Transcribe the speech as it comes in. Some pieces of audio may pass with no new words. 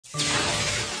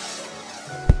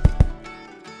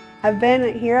I've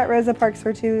been here at Rosa Parks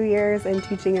for 2 years and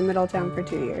teaching in Middletown for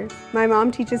 2 years. My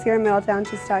mom teaches here in Middletown.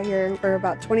 She's taught here for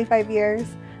about 25 years.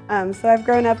 So I've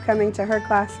grown up coming to her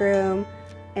classroom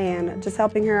and just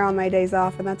helping her on my days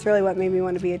off, and that's really what made me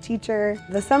want to be a teacher.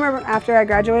 The summer after I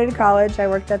graduated college, I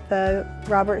worked at the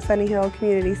Robert Sunny Hill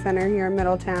Community Center here in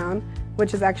Middletown,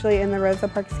 which is actually in the Rosa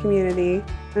Parks community,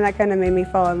 and that kind of made me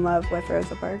fall in love with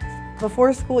Rosa Parks.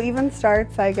 Before school even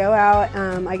starts, I go out,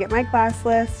 I get my class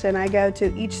list, and I go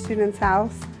to each student's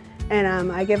house,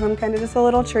 and I give them kind of just a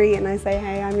little treat, and I say,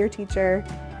 hey, I'm your teacher.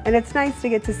 And it's nice to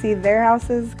get to see their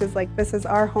houses, because like this is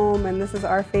our home and this is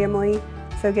our family,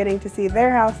 so getting to see their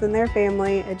house and their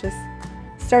family, it just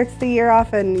starts the year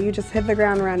off and you just hit the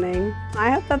ground running.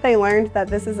 I hope that they learned that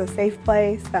this is a safe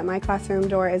place, that my classroom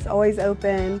door is always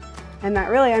open, and that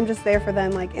really I'm just there for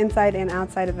them like inside and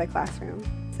outside of the classroom.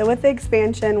 So with the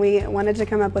expansion, we wanted to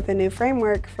come up with a new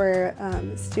framework for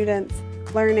students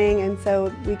learning, and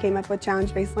so we came up with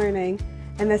challenge-based learning.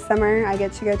 And this summer, I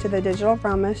get to go to the Digital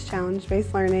Promise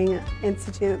Challenge-Based Learning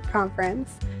Institute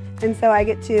conference. And so I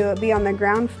get to be on the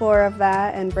ground floor of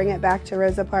that and bring it back to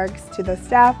Rosa Parks, to the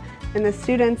staff and the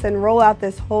students, and roll out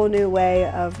this whole new way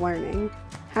of learning.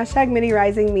 Hashtag Middie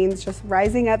Rising means just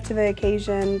rising up to the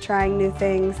occasion, trying new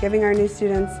things, giving our new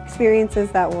students experiences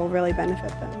that will really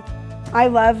benefit them. I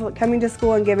love coming to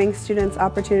school and giving students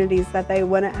opportunities that they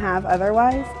wouldn't have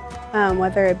otherwise,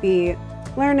 whether it be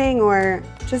learning or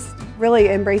just really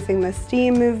embracing the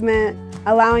STEAM movement,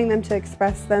 allowing them to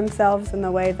express themselves in the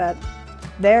way that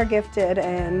they're gifted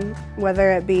in,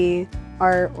 whether it be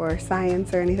art or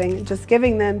science or anything, just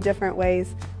giving them different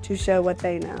ways to show what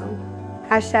they know.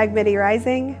 Hashtag Middie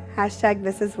Rising, hashtag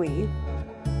This Is We.